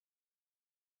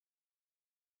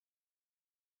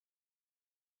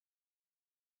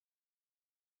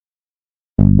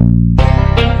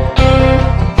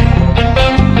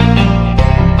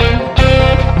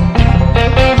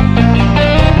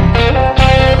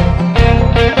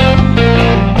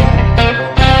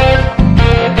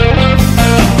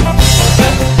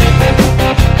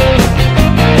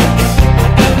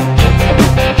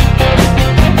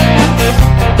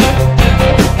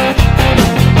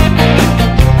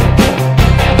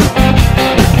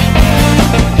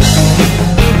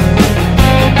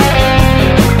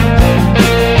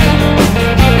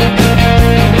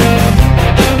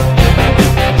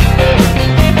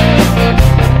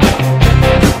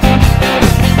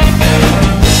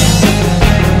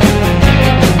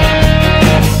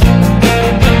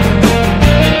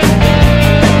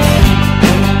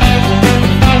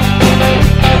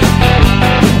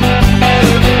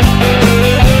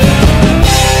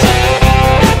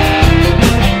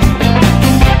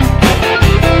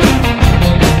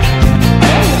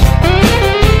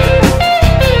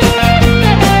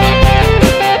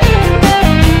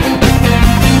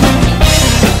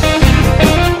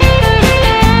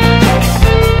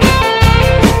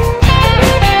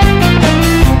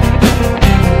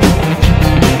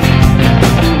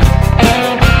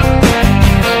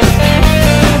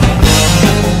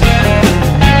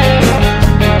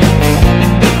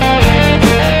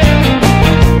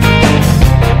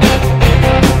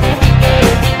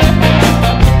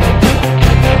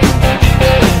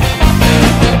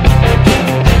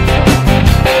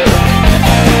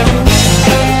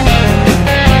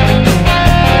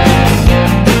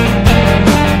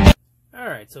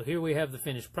So here we have the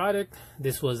finished product.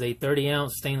 This was a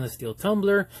 30-ounce stainless steel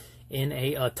tumbler in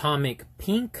a atomic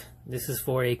pink. This is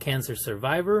for a cancer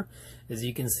survivor. As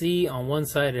you can see, on one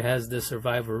side it has the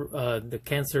survivor, the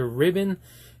cancer ribbon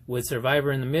with survivor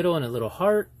in the middle and a little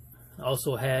heart.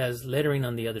 Also has lettering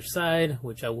on the other side,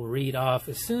 which I will read off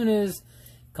as soon as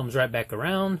it comes right back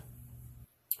around.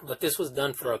 But this was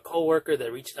done for a coworker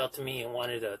that reached out to me and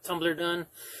wanted a tumbler done.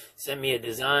 Sent me a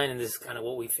design, and this is kind of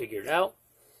what we figured out.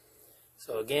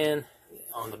 So again,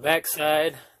 on the back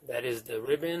side, that is the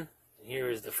ribbon, and here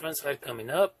is the front side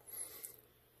coming up.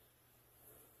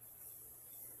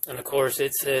 And of course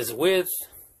it says, with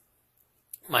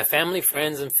my family,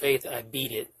 friends, and faith, I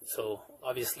beat it. So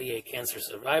obviously a cancer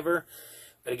survivor.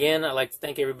 But again, I'd like to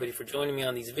thank everybody for joining me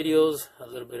on these videos. A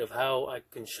little bit of how I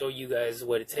can show you guys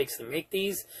what it takes to make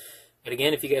these. But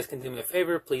again, if you guys can do me a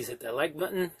favor, please hit that like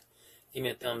button. Give me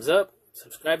a thumbs up.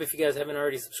 Subscribe if you guys haven't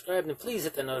already subscribed. And please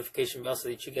hit that notification bell so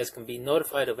that you guys can be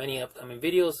notified of any upcoming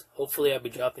videos. Hopefully I'll be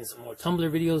dropping some more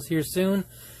tumbler videos here soon.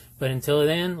 But until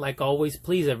then, like always,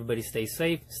 please everybody stay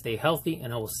safe, stay healthy,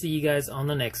 and I will see you guys on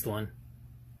the next one.